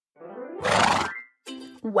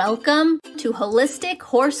Welcome to Holistic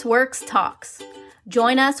Horseworks Talks.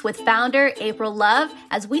 Join us with founder April Love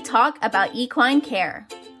as we talk about equine care.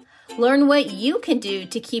 Learn what you can do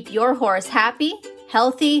to keep your horse happy,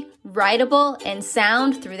 healthy, rideable, and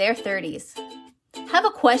sound through their 30s. Have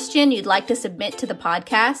a question you'd like to submit to the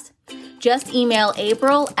podcast? Just email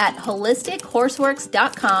April at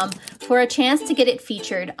holistichorseworks.com for a chance to get it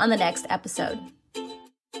featured on the next episode.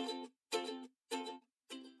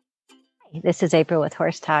 This is April with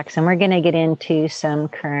Horse Talks, and we're going to get into some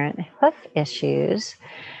current hoof issues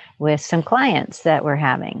with some clients that we're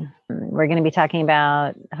having. We're going to be talking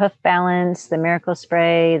about hoof balance, the miracle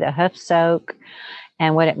spray, the hoof soak,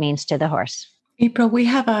 and what it means to the horse. April, we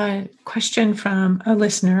have a question from a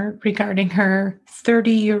listener regarding her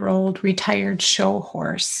 30-year-old retired show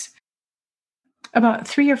horse. About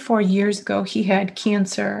 3 or 4 years ago, he had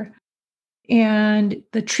cancer, and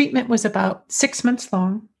the treatment was about 6 months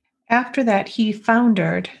long. After that, he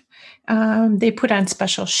foundered. They put on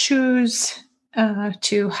special shoes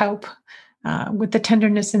to help with the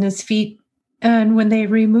tenderness in his feet. And when they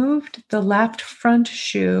removed the left front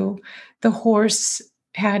shoe, the horse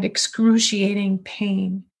had excruciating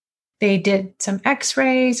pain. They did some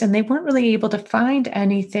x-rays and they weren't really able to find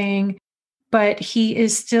anything, but he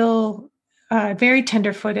is still very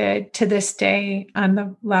tender-footed to this day on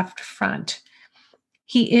the left front.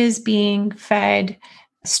 He is being fed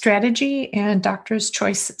Strategy and Doctor's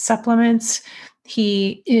Choice supplements.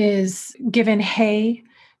 He is given hay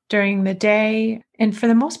during the day. And for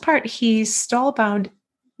the most part, he's stall-bound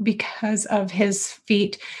because of his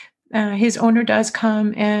feet. His owner does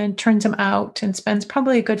come and turns him out and spends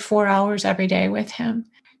probably a good 4 hours every day with him.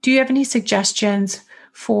 Do you have any suggestions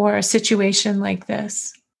for a situation like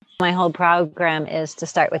this? My whole program is to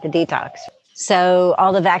start with a detox. So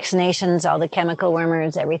all the vaccinations, all the chemical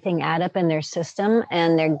wormers, everything add up in their system,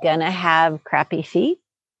 and they're going to have crappy feet.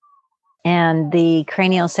 And the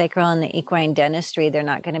cranial sacral and the equine dentistry, they're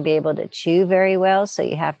not going to be able to chew very well. So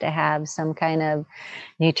you have to have some kind of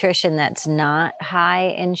nutrition that's not high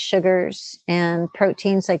in sugars and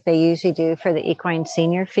proteins like they usually do for the equine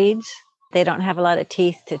senior feeds. They don't have a lot of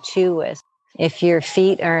teeth to chew with. If your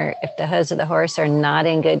feet or if the hooves of the horse are not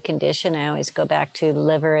in good condition, I always go back to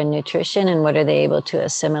liver and nutrition and what are they able to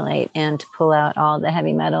assimilate and to pull out all the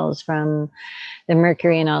heavy metals from the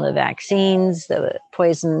mercury in all the vaccines, the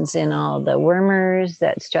poisons in all the wormers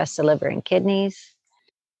that stress the liver and kidneys.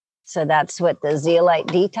 So that's what the zeolite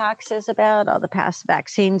detox is about, all the past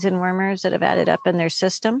vaccines and wormers that have added up in their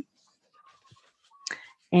system.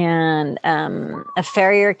 And a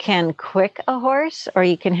farrier can quick a horse, or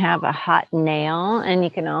you can have a hot nail, and you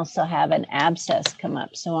can also have an abscess come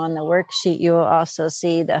up. So on the worksheet, you will also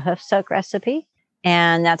see the hoof soak recipe.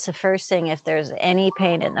 And that's the first thing. If there's any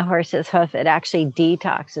pain in the horse's hoof, it actually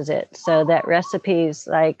detoxes it. So that recipe is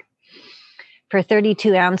like for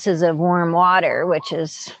 32 ounces of warm water, which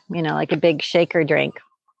is, like a big shaker drink,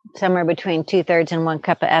 somewhere between 2/3 and 1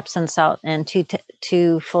 cup of Epsom salt and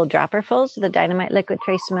two full dropperfuls of the Dynamite Liquid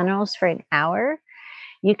Trace Minerals for an hour.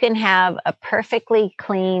 You can have a perfectly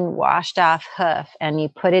clean, washed off hoof, and you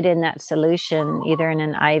put it in that solution, either in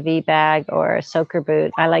an IV bag or a soaker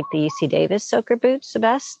boot. I like the UC Davis soaker boots the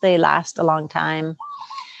best. They last a long time,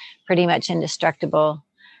 pretty much indestructible.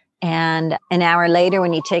 And an hour later,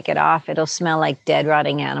 when you take it off, it'll smell like dead,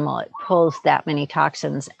 rotting animal. It pulls that many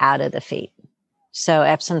toxins out of the feet. So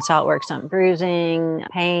Epsom salt works on bruising,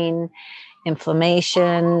 pain,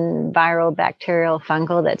 inflammation, viral, bacterial,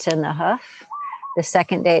 fungal that's in the hoof. The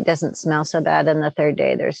second day, it doesn't smell so bad. And the third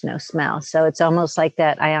day, there's no smell. So it's almost like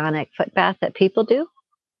that ionic foot bath that people do.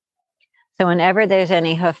 So whenever there's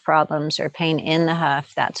any hoof problems or pain in the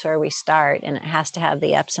hoof, that's where we start. And it has to have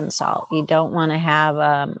the Epsom salt. You don't want to have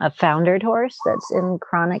a foundered horse that's in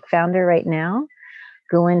chronic founder right now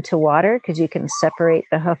go into water, because you can separate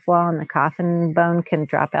the hoof wall and the coffin bone can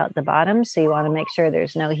drop out the bottom. So you want to make sure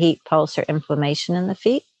there's no heat, pulse, or inflammation in the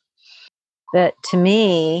feet. But to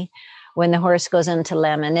me, when the horse goes into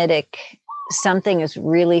laminitic, something is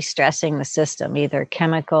really stressing the system, either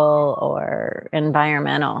chemical or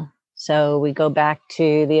environmental. So we go back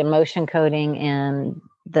to the emotion coding and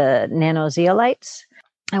the nanozeolites.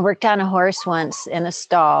 I worked on a horse once in a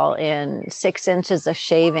stall in 6 inches of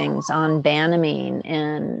shavings on Banamine,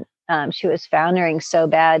 and she was foundering so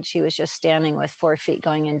bad she was just standing with 4 feet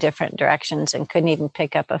going in different directions and couldn't even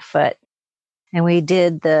pick up a foot. And we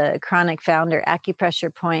did the chronic founder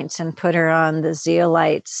acupressure points and put her on the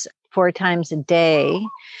zeolites 4 times a day.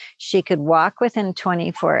 She could walk within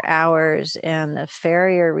 24 hours, and the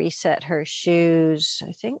farrier reset her shoes,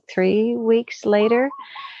 I think 3 weeks later.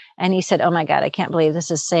 And he said, "Oh my God, I can't believe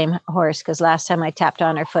this is the same horse, because last time I tapped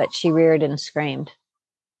on her foot, she reared and screamed."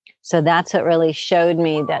 So that's what really showed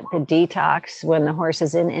me that the detox, when the horse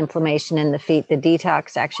is in inflammation in the feet, the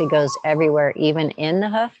detox actually goes everywhere, even in the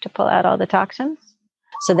hoof, to pull out all the toxins.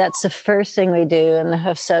 So that's the first thing we do. And the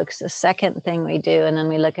hoof soak's the second thing we do. And then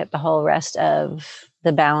we look at the whole rest of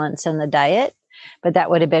the balance and the diet. But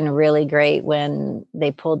that would have been really great when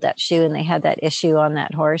they pulled that shoe and they had that issue on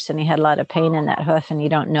that horse and he had a lot of pain in that hoof and you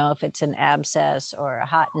don't know if it's an abscess or a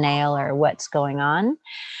hot nail or what's going on.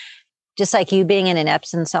 Just like you being in an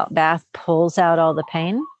Epsom salt bath pulls out all the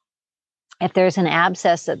pain. If there's an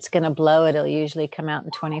abscess that's going to blow, it'll usually come out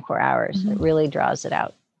in 24 hours. Mm-hmm. It really draws it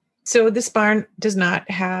out. So this barn does not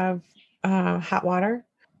have hot water.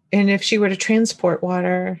 And if she were to transport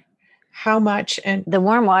water, how much? And the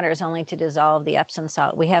warm water is only to dissolve the Epsom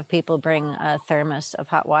salt. We have people bring a thermos of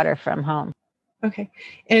hot water from home. Okay.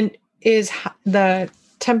 And is the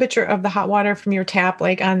temperature of the hot water from your tap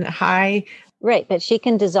like on high? Right. But she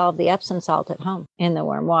can dissolve the Epsom salt at home in the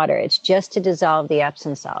warm water. It's just to dissolve the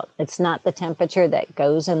Epsom salt. It's not the temperature that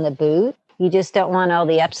goes in the boot. You just don't want all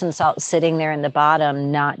the Epsom salt sitting there in the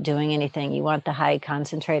bottom, not doing anything. You want the high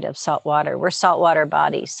concentrate of salt water. We're saltwater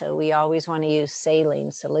bodies, so we always want to use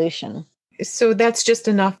saline solution. So that's just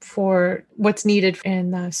enough for what's needed in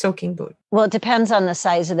the soaking boot? Well, it depends on the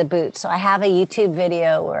size of the boot. So I have a YouTube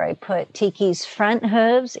video where I put Tiki's front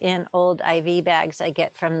hooves in old IV bags I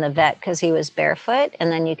get from the vet because he was barefoot.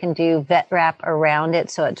 And then you can do vet wrap around it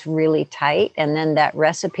so it's really tight. And then that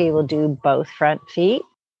recipe will do both front feet.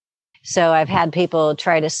 So I've had people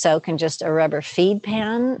try to soak in just a rubber feed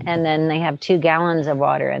pan, and then they have 2 gallons of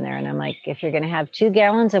water in there. And I'm like, if you're going to have 2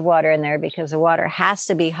 gallons of water in there, because the water has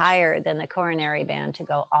to be higher than the coronary band to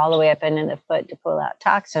go all the way up into the foot to pull out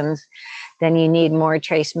toxins, then you need more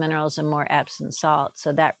trace minerals and more Epsom salt.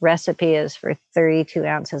 So that recipe is for 32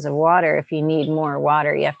 ounces of water. If you need more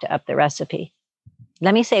water, you have to up the recipe.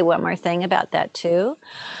 Let me say one more thing about that too.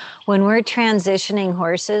 When we're transitioning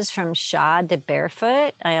horses from shod to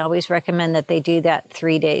barefoot, I always recommend that they do that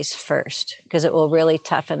 3 days first because it will really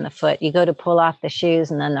toughen the foot. You go to pull off the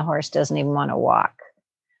shoes and then the horse doesn't even want to walk.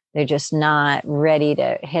 They're just not ready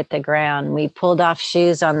to hit the ground. We pulled off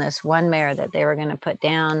shoes on this one mare that they were going to put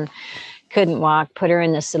down, couldn't walk, put her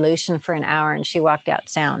in the solution for an hour and she walked out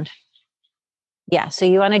sound. Yeah, so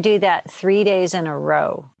you want to do that 3 days in a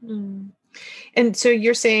row. Mm. And so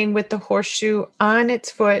you're saying with the horseshoe on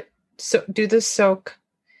its foot, so do the soak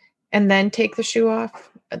and then take the shoe off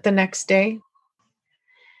the next day?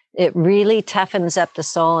 It really toughens up the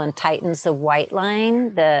sole and tightens the white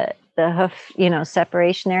line, the hoof,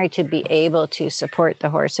 separation area to be able to support the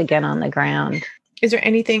horse again on the ground. Is there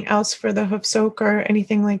anything else for the hoof soak or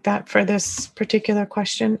anything like that for this particular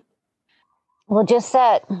question? Well, just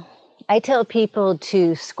that. I tell people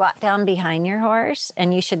to squat down behind your horse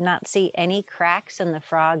and you should not see any cracks in the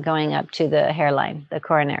frog going up to the hairline, the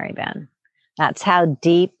coronary band. That's how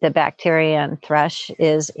deep the bacteria and thrush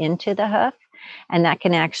is into the hoof. And that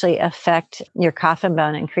can actually affect your coffin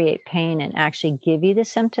bone and create pain and actually give you the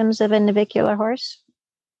symptoms of a navicular horse.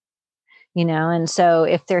 And so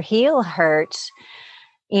if their heel hurts,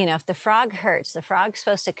 if the frog hurts, the frog's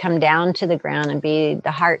supposed to come down to the ground and be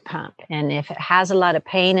the heart pump. And if it has a lot of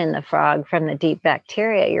pain in the frog from the deep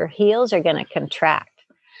bacteria, your heels are going to contract.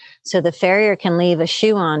 So the farrier can leave a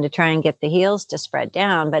shoe on to try and get the heels to spread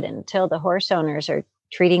down. But until the horse owners are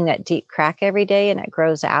treating that deep crack every day and it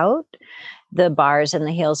grows out, the bars and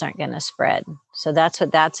the heels aren't going to spread. So that's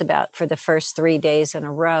what that's about for the first 3 days in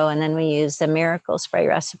a row. And then we use the miracle spray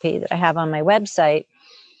recipe that I have on my website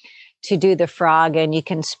to do the frog, and you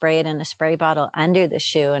can spray it in a spray bottle under the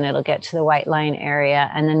shoe and it'll get to the white line area.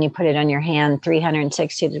 And then you put it on your hand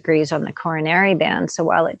 360 degrees on the coronary band. So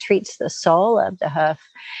while it treats the sole of the hoof,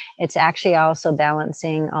 it's actually also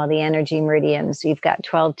balancing all the energy meridians. You've got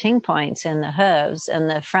 12 ting points in the hooves, and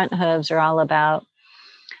the front hooves are all about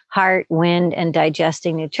heart, wind, and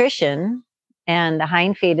digesting nutrition. And the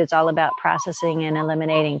hind feet is all about processing and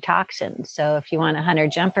eliminating toxins. So if you want a hunter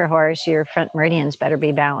jumper horse, your front meridians better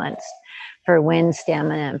be balanced for wind,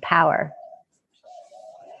 stamina, and power.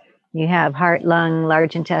 You have heart, lung,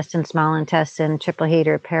 large intestine, small intestine, triple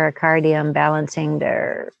heater, pericardium, balancing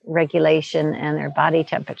their regulation and their body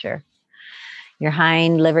temperature. Your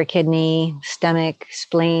hind, liver, kidney, stomach,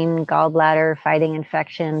 spleen, gallbladder, fighting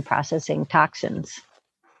infection, processing toxins.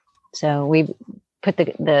 So we put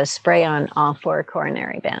the spray on all 4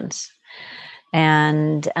 coronary bands.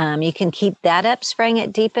 And you can keep that up, spraying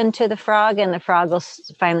it deep into the frog, and the frog will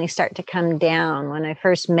finally start to come down. When I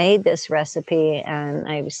first made this recipe and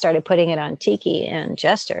I started putting it on Tiki and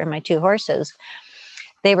Jester, my 2 horses,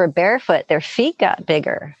 they were barefoot. Their feet got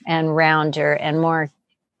bigger and rounder and more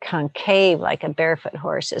concave like a barefoot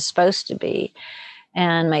horse is supposed to be.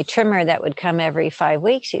 And my trimmer that would come every 5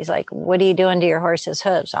 weeks, he's like, what are you doing to your horse's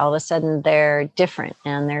hooves? All of a sudden they're different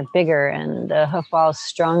and they're bigger and the hoof wall's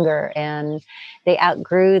stronger and they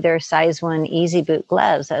outgrew their size 1 easy boot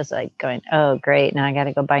gloves. I was like going, oh, great. Now I got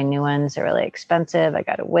to go buy new ones. They're really expensive. I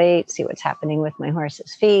got to wait, see what's happening with my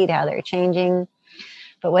horse's feet, how they're changing.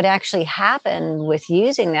 But what actually happened with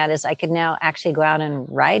using that is I could now actually go out and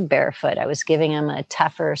ride barefoot. I was giving him a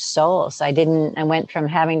tougher sole. So I went from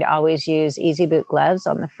having to always use easy boot gloves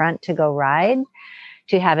on the front to go ride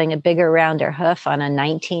to having a bigger, rounder hoof on a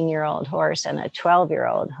 19-year-old horse and a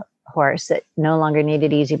 12-year-old horse that no longer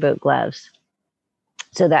needed easy boot gloves.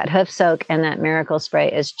 So that hoof soak and that miracle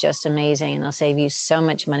spray is just amazing. And it'll save you so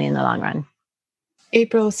much money in the long run.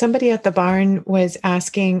 April, somebody at the barn was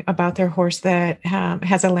asking about their horse that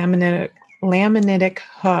has a laminitic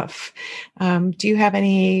hoof. Do you have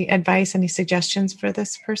any advice, any suggestions for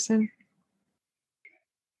this person?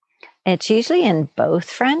 It's usually in both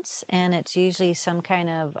fronts, and it's usually some kind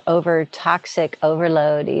of toxic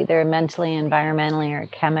overload, either mentally, environmentally, or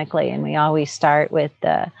chemically. And we always start with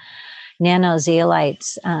the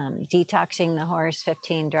nanozeolites, detoxing the horse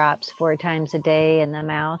 15 drops 4 times a day in the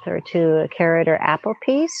mouth or to a carrot or apple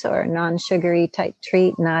piece or a non-sugary type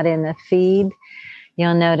treat, not in the feed.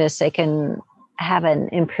 You'll notice they can have an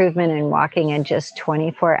improvement in walking in just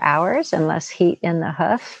 24 hours and less heat in the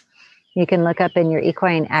hoof. You can look up in your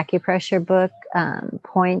equine acupressure book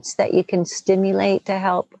points that you can stimulate to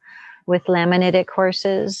help with laminitic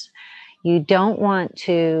horses. You do want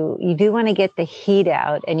to get the heat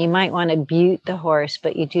out, and you might want to butte the horse,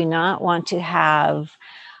 but you do not want to have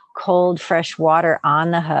cold, fresh water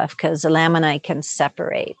on the hoof because the laminite can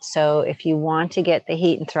separate. So if you want to get the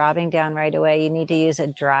heat and throbbing down right away, you need to use a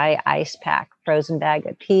dry ice pack, frozen bag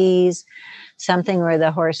of peas, something where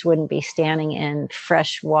the horse wouldn't be standing in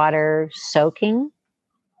fresh water soaking.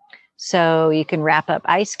 So you can wrap up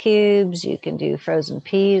ice cubes, you can do frozen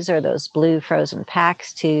peas or those blue frozen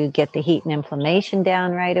packs to get the heat and inflammation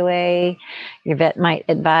down right away. Your vet might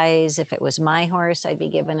advise, if it was my horse, I'd be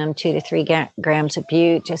giving them 2 to 3 grams of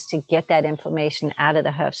butte just to get that inflammation out of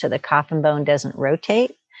the hoof so the coffin bone doesn't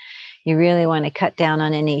rotate. You really want to cut down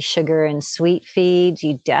on any sugar and sweet feeds.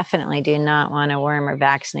 You definitely do not want to worm or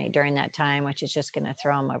vaccinate during that time, which is just going to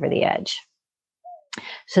throw them over the edge.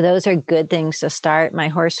 So those are good things to start. My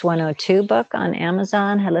Horse 102 book on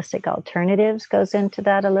Amazon, Holistic Alternatives, goes into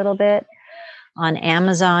that a little bit. On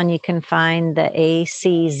Amazon, you can find the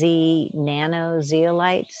ACZ Nano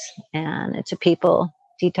Zeolites, and it's a people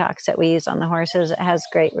detox that we use on the horses. It has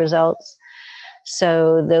great results.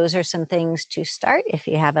 So those are some things to start if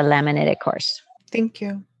you have a laminitic horse. Thank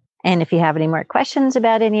you. And if you have any more questions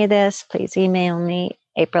about any of this, please email me,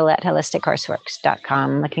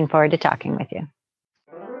 april@holistichorseworks.com. Looking forward to talking with you.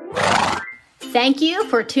 Thank you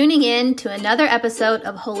for tuning in to another episode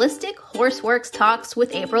of Holistic Horseworks Talks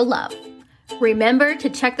with April Love. Remember to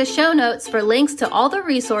check the show notes for links to all the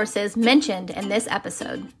resources mentioned in this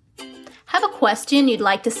episode. Have a question you'd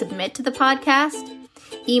like to submit to the podcast?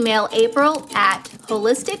 Email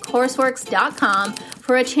april@holistichorseworks.com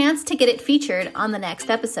for a chance to get it featured on the next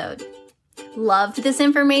episode. Loved this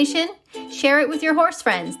information? Share it with your horse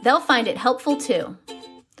friends. They'll find it helpful too.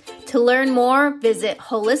 To learn more, visit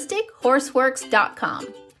holistichorseworks.com.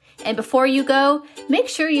 And before you go, make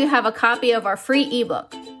sure you have a copy of our free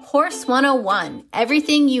ebook, Horse 101,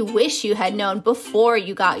 Everything You Wish You Had Known Before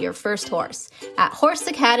You Got Your First Horse, at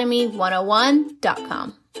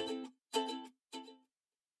horseacademy101.com.